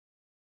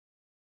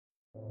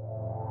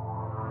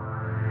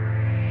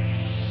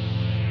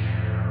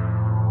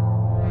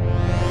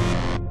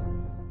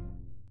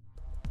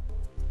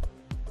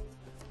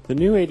The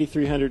new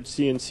 8300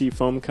 CNC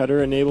Foam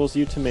Cutter enables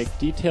you to make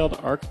detailed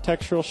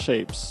architectural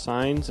shapes,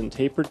 signs, and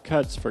tapered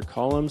cuts for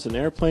columns and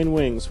airplane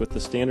wings with the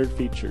standard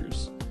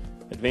features.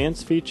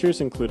 Advanced features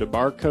include a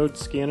barcode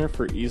scanner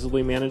for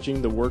easily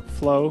managing the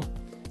workflow,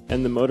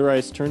 and the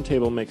motorized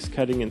turntable makes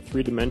cutting in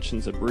 3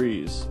 dimensions a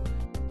breeze.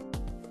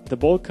 The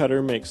bowl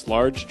cutter makes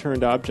large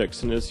turned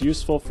objects and is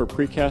useful for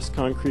precast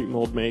concrete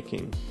mold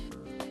making.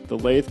 The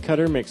lathe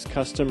cutter makes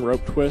custom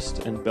rope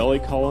twist and belly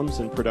columns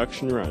in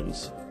production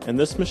runs, and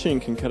this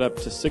machine can cut up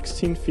to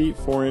 16 feet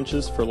 4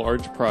 inches for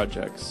large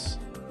projects.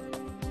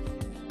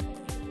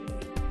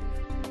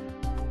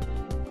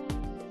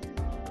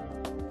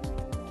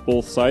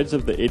 Both sides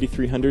of the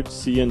 8300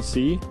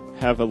 CNC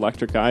have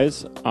electric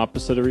eyes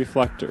opposite a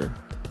reflector.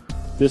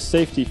 This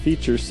safety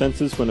feature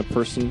senses when a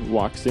person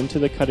walks into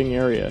the cutting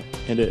area,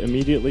 and it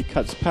immediately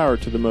cuts power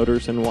to the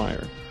motors and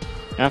wire.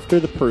 After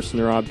the person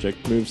or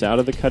object moves out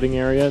of the cutting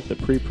area, the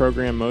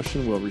pre-programmed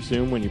motion will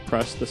resume when you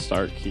press the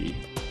start key.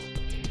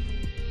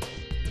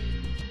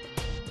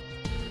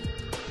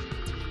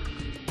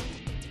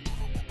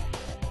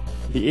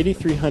 The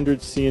 8300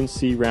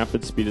 CNC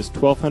rapid speed is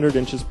 1200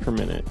 inches per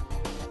minute.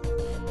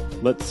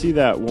 Let's see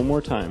that one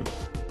more time.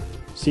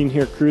 Seen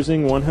here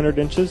cruising 100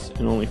 inches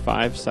in only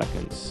 5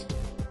 seconds.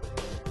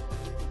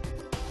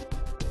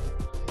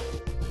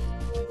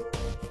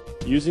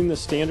 Using the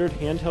standard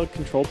handheld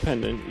control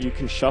pendant, you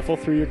can shuffle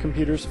through your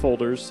computer's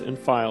folders and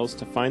files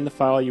to find the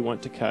file you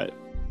want to cut.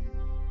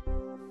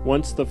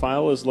 Once the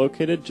file is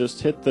located,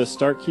 just hit the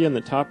start key on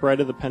the top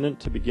right of the pendant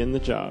to begin the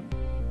job.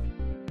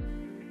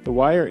 The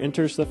wire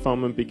enters the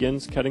foam and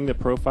begins cutting the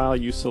profile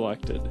you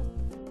selected.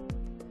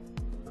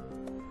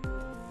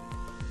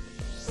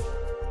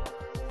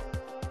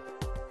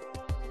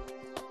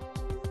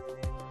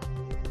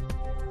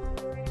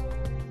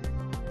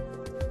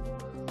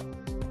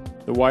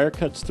 The wire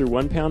cuts through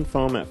 1 pound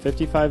foam at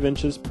 55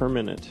 inches per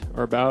minute,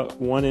 or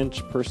about 1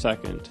 inch per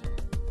second.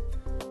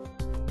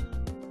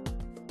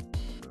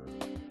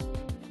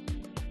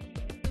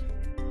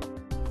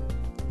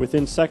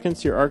 Within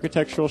seconds, your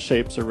architectural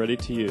shapes are ready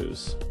to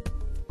use.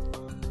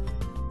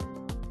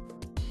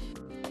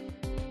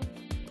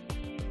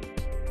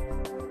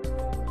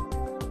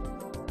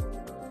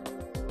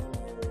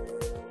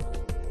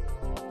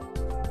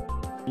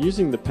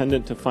 Using the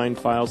pendant to find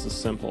files is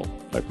simple.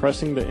 By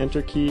pressing the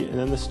Enter key and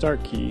then the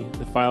Start key,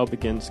 the file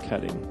begins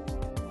cutting.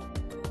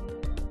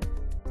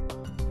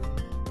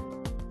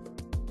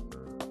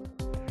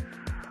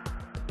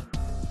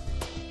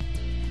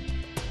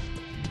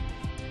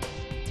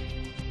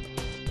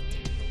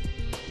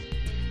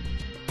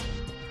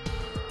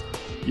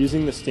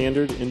 Using the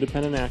standard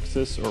independent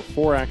axis or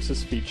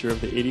 4-axis feature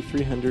of the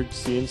 8300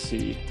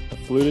 CNC, a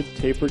fluted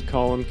tapered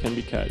column can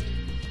be cut.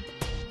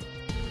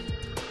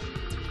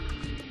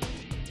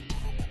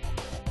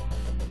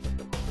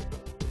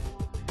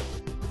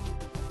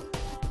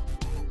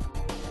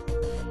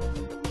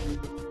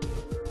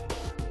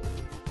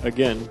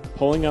 Again,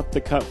 pulling up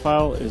the cut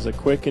file is a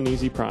quick and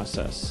easy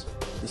process.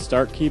 The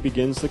start key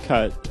begins the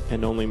cut,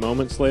 and only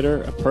moments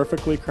later, a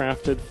perfectly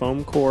crafted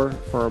foam core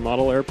for a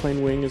model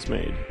airplane wing is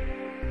made.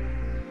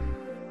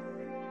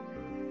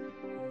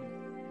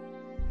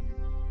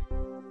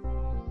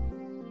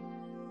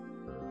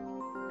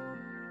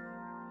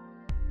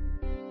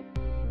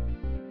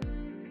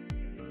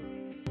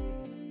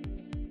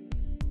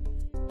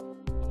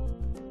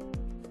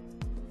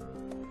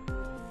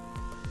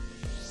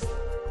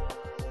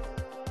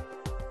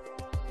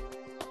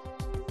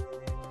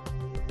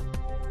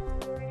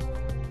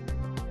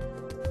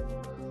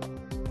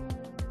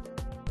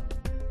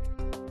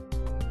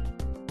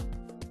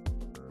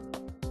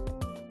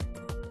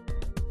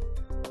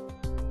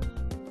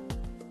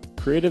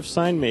 Creative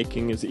sign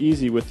making is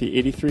easy with the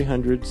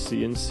 8300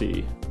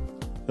 CNC.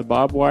 The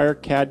BobWire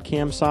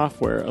CAD/CAM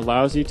software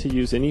allows you to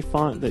use any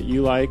font that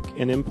you like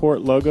and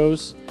import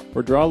logos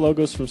or draw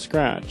logos from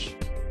scratch.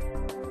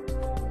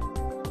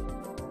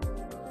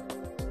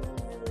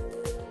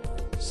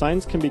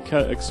 Signs can be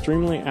cut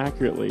extremely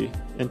accurately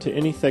and to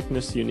any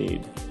thickness you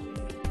need.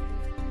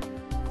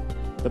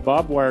 The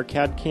BobWire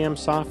CAD/CAM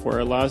software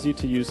allows you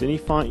to use any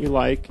font you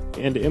like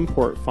and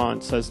import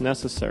fonts as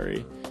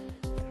necessary.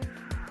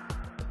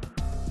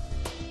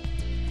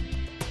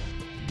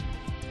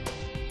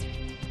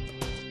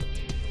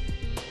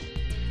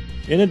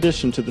 In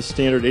addition to the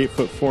standard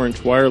 8-foot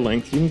 4-inch wire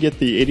length, you can get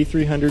the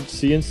 8300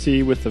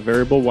 CNC with the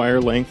variable wire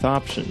length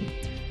option.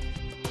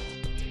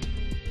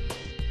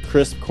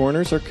 Crisp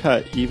corners are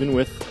cut even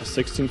with a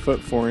 16-foot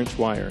 4-inch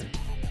wire.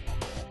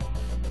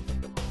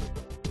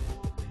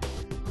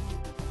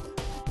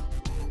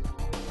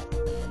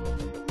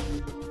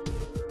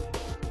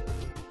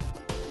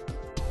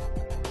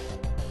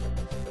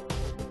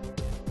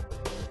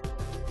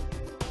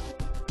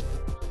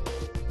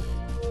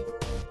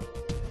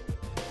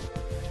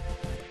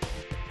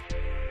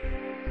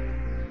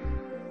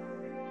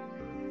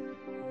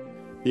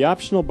 The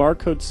optional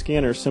barcode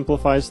scanner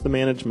simplifies the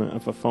management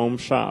of a foam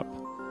shop.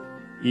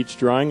 Each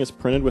drawing is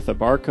printed with a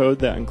barcode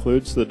that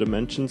includes the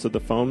dimensions of the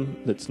foam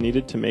that's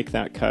needed to make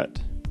that cut.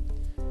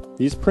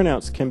 These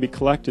printouts can be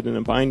collected in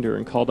a binder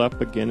and called up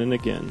again and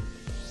again.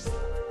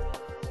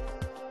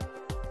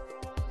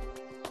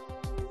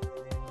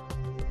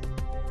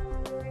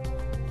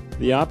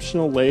 The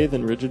optional lathe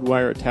and rigid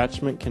wire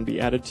attachment can be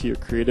added to your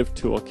creative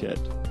toolkit.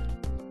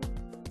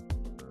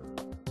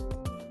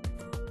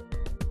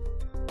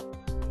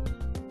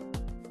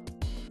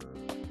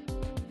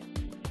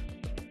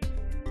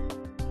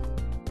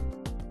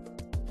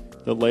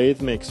 The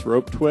lathe makes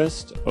rope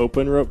twist,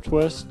 open rope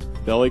twist,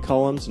 belly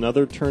columns, and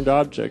other turned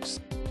objects.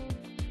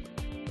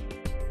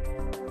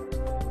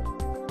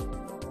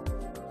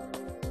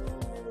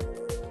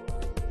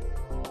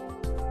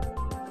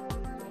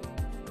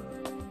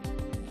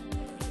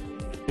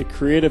 A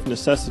creative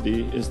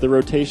necessity is the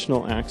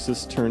rotational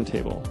axis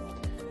turntable.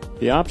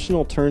 The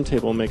optional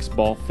turntable makes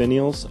ball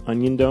finials,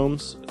 onion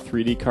domes,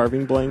 3D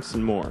carving blanks,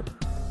 and more.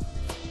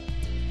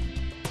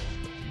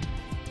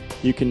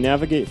 You can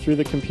navigate through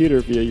the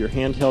computer via your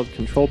handheld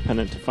control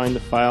pendant to find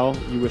the file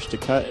you wish to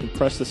cut and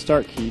press the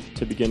Start key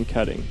to begin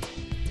cutting.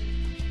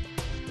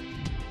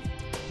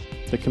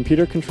 The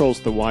computer controls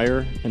the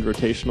wire and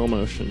rotational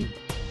motion.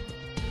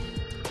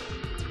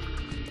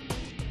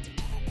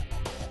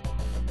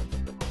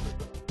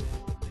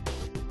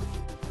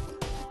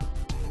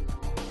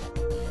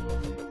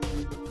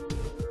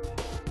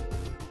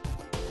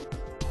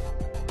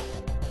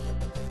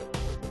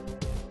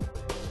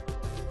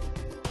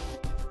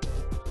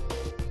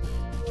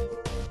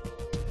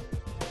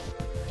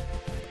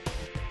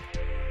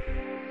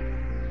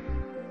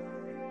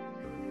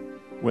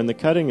 When the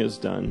cutting is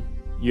done,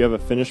 you have a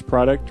finished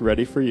product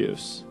ready for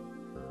use.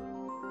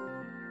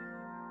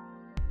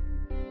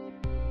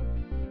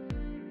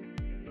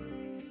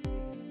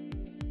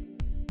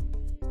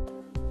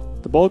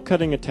 The bolt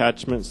cutting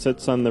attachment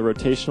sits on the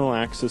rotational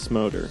axis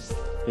motor.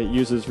 It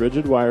uses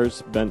rigid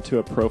wires bent to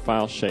a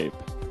profile shape.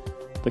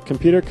 The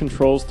computer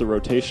controls the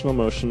rotational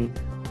motion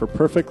for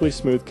perfectly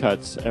smooth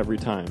cuts every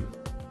time.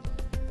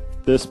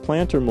 This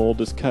planter mold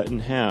is cut in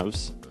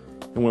halves,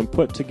 and when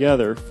put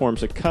together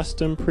forms a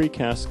custom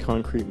precast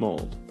concrete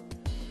mold.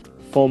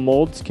 Full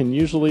molds can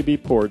usually be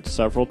poured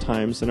several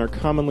times and are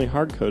commonly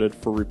hard-coated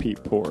for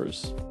repeat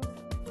pours.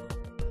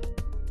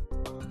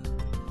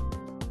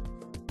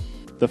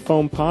 The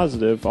foam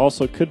positive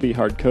also could be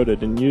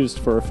hard-coated and used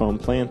for a foam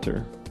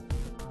planter.